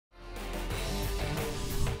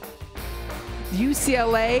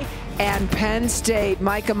UCLA and Penn State.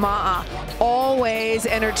 Micah Ma'a, always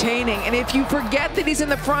entertaining. And if you forget that he's in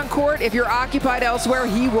the front court, if you're occupied elsewhere,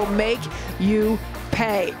 he will make you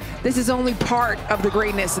pay. This is only part of the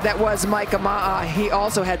greatness that was Micah Ma'a. He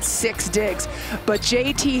also had 6 digs. But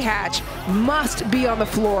JT Hatch must be on the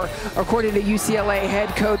floor, according to UCLA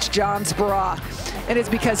head coach John Speraw. And it's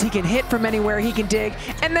because he can hit from anywhere, he can dig,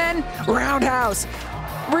 and then roundhouse.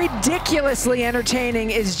 Ridiculously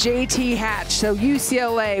entertaining is JT Hatch. So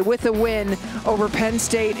UCLA with a win over Penn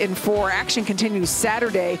State in 4. Action continues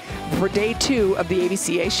Saturday for day 2 of the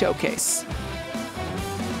AVCA Showcase.